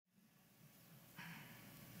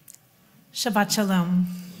Shabbat Shalom.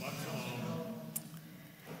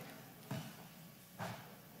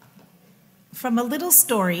 From a little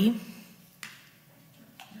story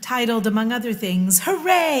titled, among other things,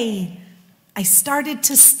 Hooray! I started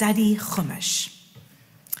to study Chumash.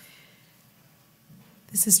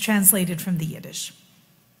 This is translated from the Yiddish.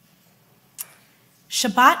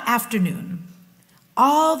 Shabbat afternoon,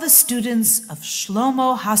 all the students of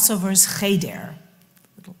Shlomo Hasover's Cheder,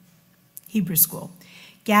 little Hebrew school,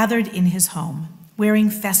 gathered in his home, wearing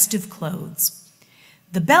festive clothes.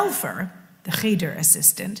 The Belfer, the Cheder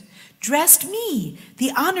assistant, dressed me, the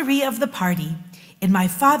honoree of the party, in my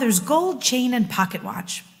father's gold chain and pocket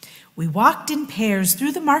watch. We walked in pairs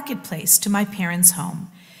through the marketplace to my parents'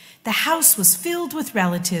 home. The house was filled with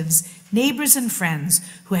relatives, neighbors, and friends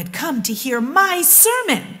who had come to hear my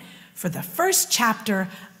sermon for the first chapter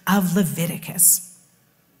of Leviticus.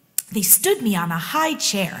 They stood me on a high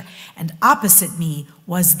chair, and opposite me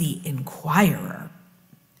was the inquirer.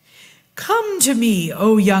 "Come to me,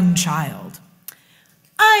 O young child."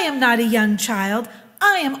 "I am not a young child.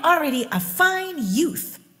 I am already a fine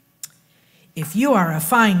youth." "If you are a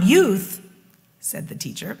fine youth," said the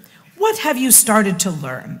teacher, "what have you started to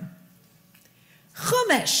learn?"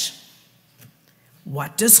 "Chumash."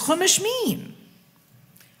 "What does Chumash mean?"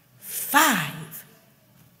 5.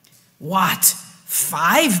 "What?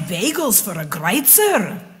 5 bagels for a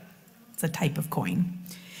greitzer?" It's a type of coin.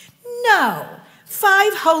 "No,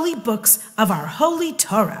 5 holy books of our holy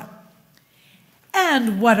Torah."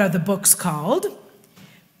 "And what are the books called?"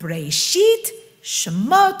 "Breshit,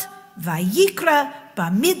 Shemot, Vayikra,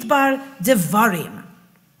 Bamidbar, Devarim."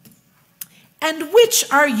 "And which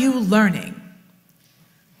are you learning?"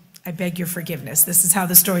 I beg your forgiveness. This is how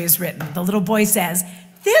the story is written. The little boy says,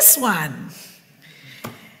 "This one."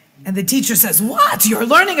 And the teacher says, "What? You're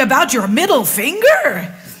learning about your middle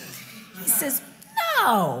finger?" He says,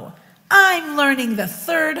 "No, I'm learning the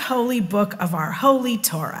 3rd holy book of our holy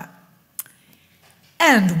Torah."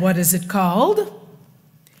 "And what is it called?"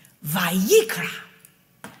 Vayikra.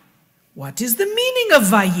 "What is the meaning of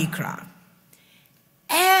Vayikra?"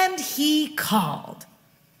 "And he called."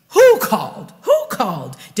 Who called? Who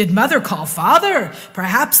called? Did mother call father?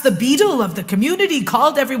 Perhaps the beadle of the community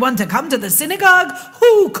called everyone to come to the synagogue?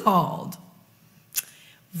 Who called?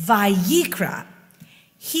 Vayikra.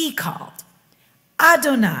 He called.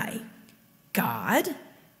 Adonai, God,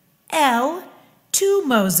 El, to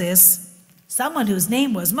Moses, someone whose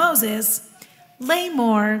name was Moses,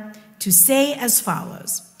 Lamor, to say as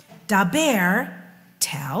follows: Daber,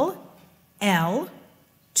 tell, El,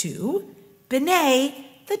 to, B'nai,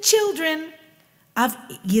 the children of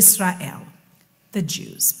Yisrael, the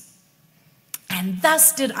Jews. And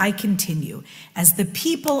thus did I continue, as the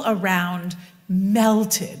people around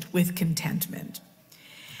melted with contentment.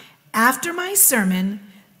 After my sermon,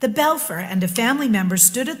 the Belfer and a family member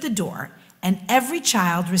stood at the door, and every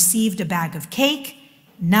child received a bag of cake,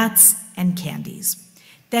 nuts, and candies.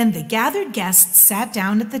 Then the gathered guests sat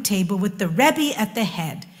down at the table with the Rebbe at the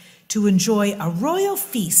head to enjoy a royal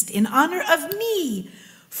feast in honor of me,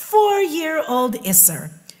 4-year-old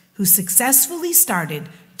Isser, who successfully started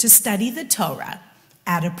to study the Torah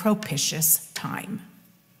at a propitious time.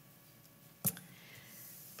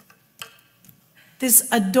 This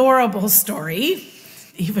adorable story,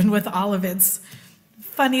 even with all of its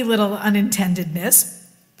funny little unintendedness,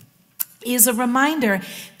 is a reminder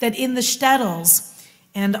that in the shtetls,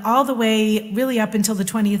 and all the way really up until the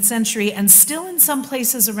 20th century, and still in some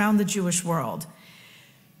places around the Jewish world,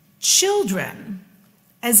 children,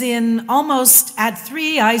 as in almost at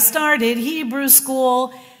 3, I started Hebrew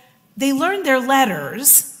school, they learned their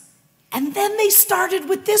letters, and then they started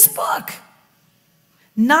with this book.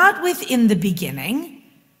 Not with In the Beginning,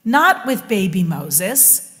 not with baby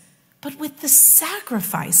Moses, but with the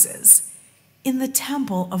sacrifices in the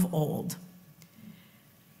temple of old.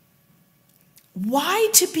 Why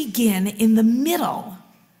to begin in the middle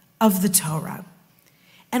of the Torah?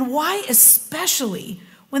 And why especially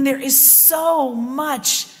when there is so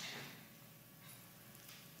much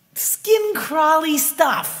skin-crawly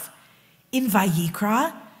stuff in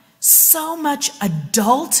Vayikra, so much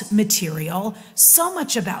adult material, so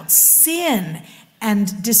much about sin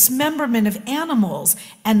and dismemberment of animals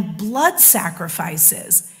and blood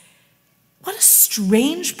sacrifices? What a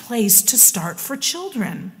strange place to start for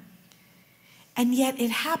children. And yet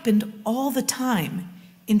it happened all the time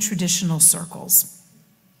in traditional circles.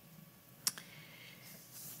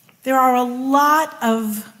 There are a lot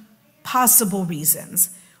of possible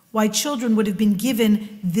reasons why children would have been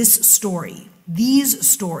given this story, these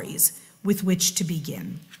stories with which to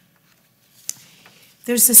begin.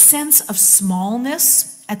 There's a sense of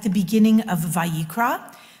smallness at the beginning of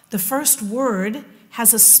Vayikra, The first word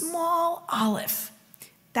has a small aleph.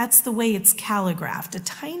 That's the way it's calligraphed, a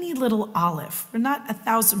tiny little aleph. We're not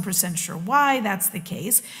 1,000% sure why that's the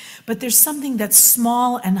case, but there's something that's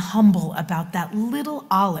small and humble about that little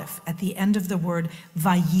aleph at the end of the word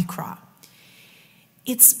Vayikra.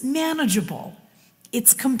 It's manageable,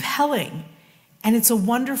 it's compelling, and it's a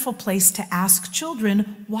wonderful place to ask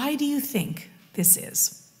children, why do you think this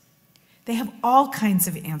is? They have all kinds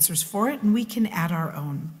of answers for it, and we can add our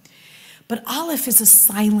own. But aleph is a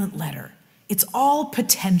silent letter. It's all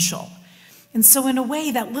potential. And so in a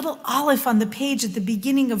way, that little aleph on the page at the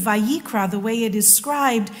beginning of Vayikra, the way it is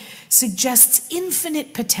scribed, suggests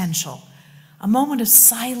infinite potential, a moment of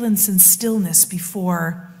silence and stillness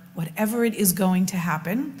before whatever it is going to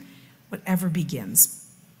happen, whatever begins.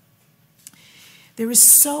 There is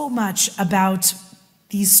so much about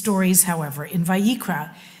these stories, however, in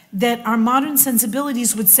Vayikra that our modern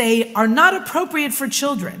sensibilities would say are not appropriate for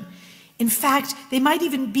children. In fact, they might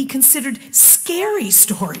even be considered scary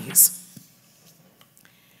stories.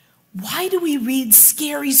 Why do we read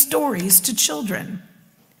scary stories to children?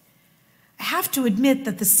 I have to admit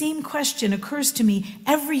that the same question occurs to me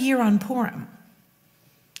every year on Purim.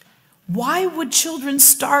 Why would children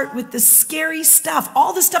start with the scary stuff,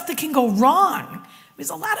 all the stuff that can go wrong?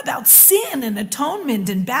 There's a lot about sin and atonement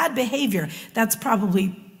and bad behavior. That's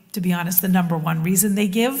probably, to be honest, the number one reason they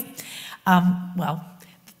give.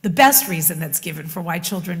 The best reason that's given for why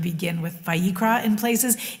children begin with Vayikra in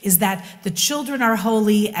places is that the children are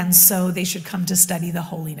holy, and so they should come to study the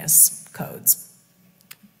holiness codes.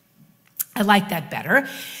 I like that better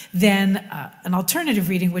than an alternative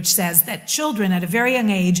reading which says that children at a very young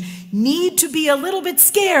age need to be a little bit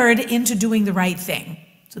scared into doing the right thing.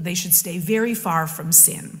 So they should stay very far from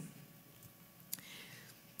sin.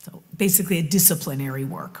 So basically a disciplinary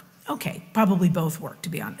work. Okay, probably both work, to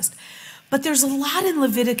be honest. But there's a lot in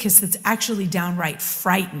Leviticus that's actually downright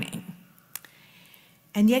frightening.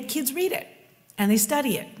 And yet kids read it, and they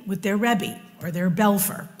study it with their Rebbe, or their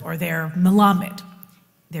Belfer, or their Melamed,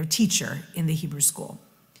 their teacher in the Hebrew school.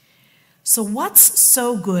 So what's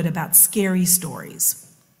so good about scary stories?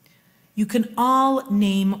 You can all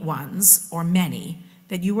name ones, or many,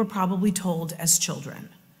 that you were probably told as children.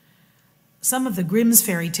 Some of the Grimm's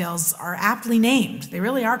fairy tales are aptly named. They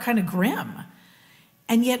really are kind of grim.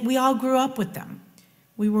 And yet we all grew up with them.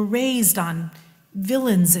 We were raised on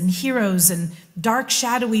villains and heroes and dark,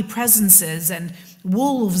 shadowy presences and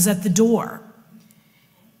wolves at the door.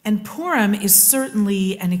 And Purim is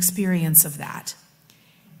certainly an experience of that.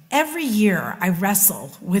 Every year I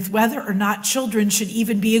wrestle with whether or not children should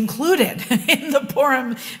even be included in the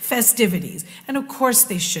Purim festivities. And of course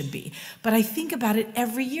they should be. But I think about it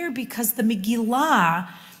every year because the Megillah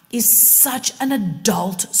is such an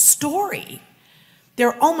adult story. There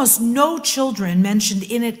are almost no children mentioned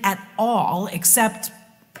in it at all, except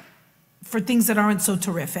for things that aren't so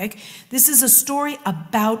terrific. This is a story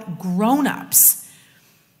about grown-ups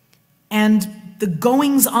and the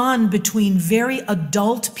goings-on between very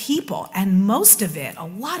adult people, and most of it, a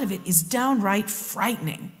lot of it, is downright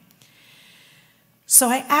frightening. So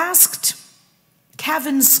I asked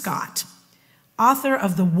Kevin Scott, author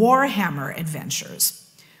of the Warhammer Adventures,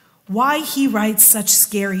 why he writes such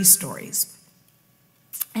scary stories.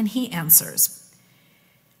 And he answers,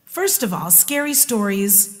 first of all, scary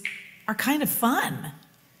stories are kind of fun.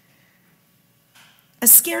 A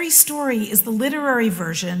scary story is the literary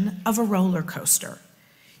version of a roller coaster.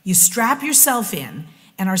 You strap yourself in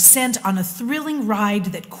and are sent on a thrilling ride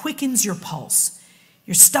that quickens your pulse.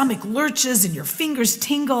 Your stomach lurches and your fingers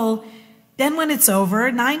tingle. Then when it's over,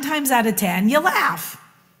 9 times out of 10, you laugh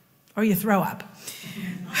or you throw up.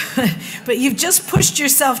 But you've just pushed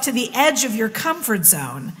yourself to the edge of your comfort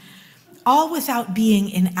zone, all without being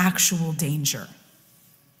in actual danger.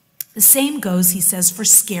 The same goes, he says, for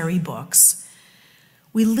scary books.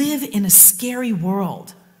 We live in a scary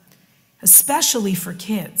world, especially for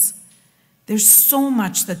kids. There's so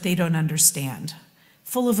much that they don't understand,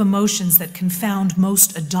 full of emotions that confound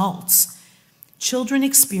most adults. Children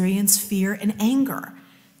experience fear and anger.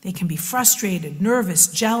 They can be frustrated, nervous,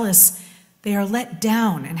 jealous. They are let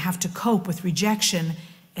down and have to cope with rejection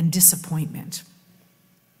and disappointment.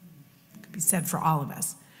 It could be said for all of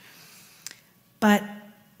us. But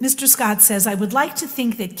Mr. Scott says, I would like to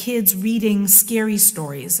think that kids reading scary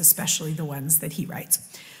stories, especially the ones that he writes,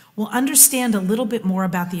 will understand a little bit more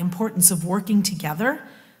about the importance of working together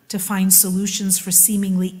to find solutions for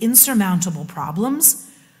seemingly insurmountable problems,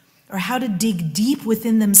 or how to dig deep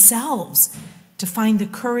within themselves to find the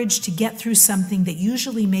courage to get through something that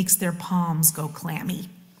usually makes their palms go clammy.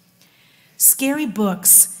 Scary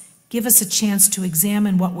books give us a chance to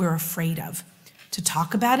examine what we're afraid of, to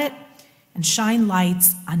talk about it and shine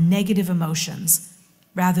lights on negative emotions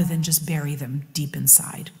rather than just bury them deep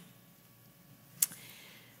inside.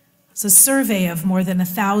 It's a survey of more than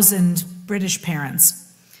 1,000 British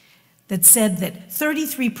parents that said that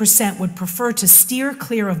 33% would prefer to steer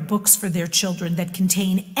clear of books for their children that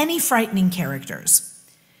contain any frightening characters.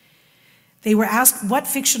 They were asked what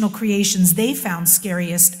fictional creations they found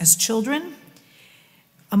scariest as children.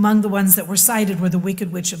 Among the ones that were cited were The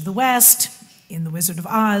Wicked Witch of the West, in The Wizard of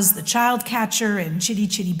Oz, The Child Catcher, and Chitty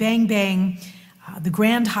Chitty Bang Bang, The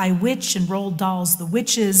Grand High Witch in Roald Dahl's The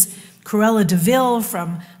Witches, Cruella de Vil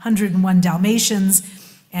from 101 Dalmatians,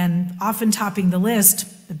 and often topping the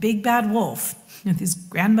list, The Big Bad Wolf, with his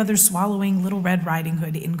grandmother swallowing Little Red Riding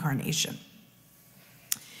Hood incarnation.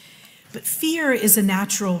 But fear is a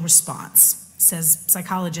natural response, says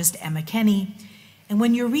psychologist Emma Kenny. And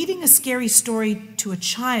when you're reading a scary story to a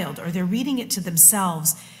child or they're reading it to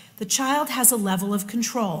themselves, the child has a level of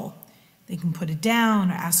control. They can put it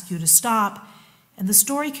down or ask you to stop, and the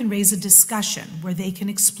story can raise a discussion where they can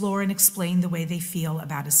explore and explain the way they feel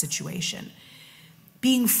about a situation.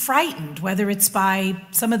 Being frightened, whether it's by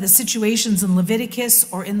some of the situations in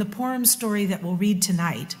Leviticus or in the Purim story that we'll read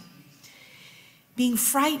tonight, being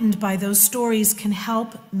frightened by those stories can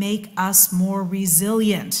help make us more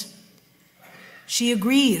resilient. She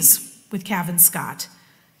agrees with Cavan Scott,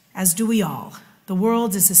 as do we all. The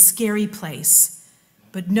world is a scary place,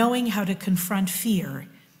 but knowing how to confront fear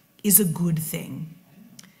is a good thing.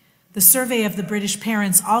 The survey of the British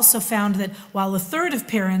parents also found that while 1/3 of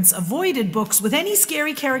parents avoided books with any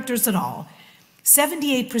scary characters at all,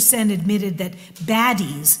 78% admitted that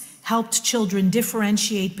baddies helped children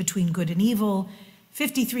differentiate between good and evil,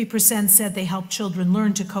 53% said they helped children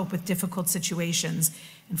learn to cope with difficult situations,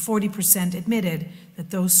 and 40% admitted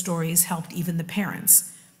that those stories helped even the parents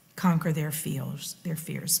conquer their fears.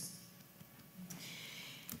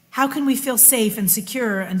 How can we feel safe and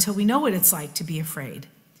secure until we know what it's like to be afraid?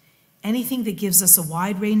 Anything that gives us a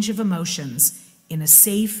wide range of emotions in a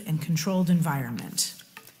safe and controlled environment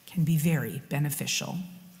can be very beneficial.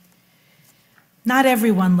 Not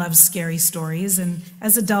everyone loves scary stories, and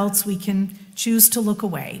as adults we can choose to look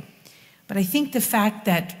away. But I think the fact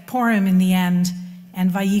that Purim in the end,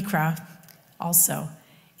 and Vayikra also,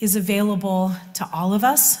 is available to all of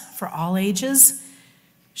us for all ages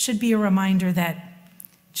should be a reminder that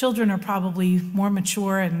children are probably more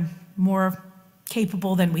mature and more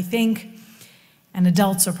capable than we think, and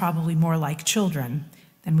adults are probably more like children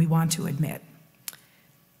than we want to admit.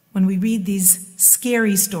 When we read these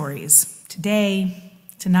scary stories, today,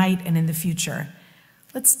 tonight, and in the future,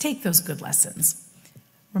 let's take those good lessons.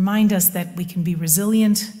 Remind us that we can be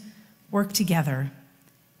resilient, work together,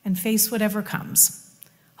 and face whatever comes,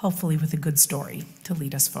 hopefully with a good story to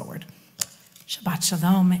lead us forward. Shabbat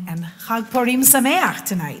Shalom and Chag Purim Sameach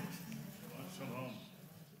tonight.